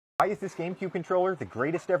Why is this GameCube controller the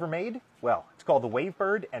greatest ever made? Well, it's called the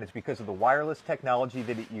Wavebird, and it's because of the wireless technology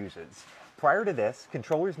that it uses. Prior to this,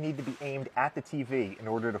 controllers need to be aimed at the TV in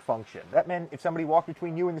order to function. That meant if somebody walked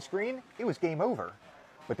between you and the screen, it was game over.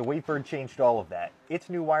 But the Wavebird changed all of that.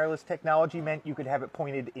 Its new wireless technology meant you could have it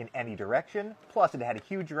pointed in any direction, plus it had a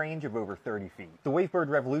huge range of over 30 feet. The Wavebird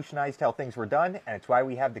revolutionized how things were done, and it's why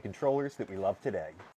we have the controllers that we love today.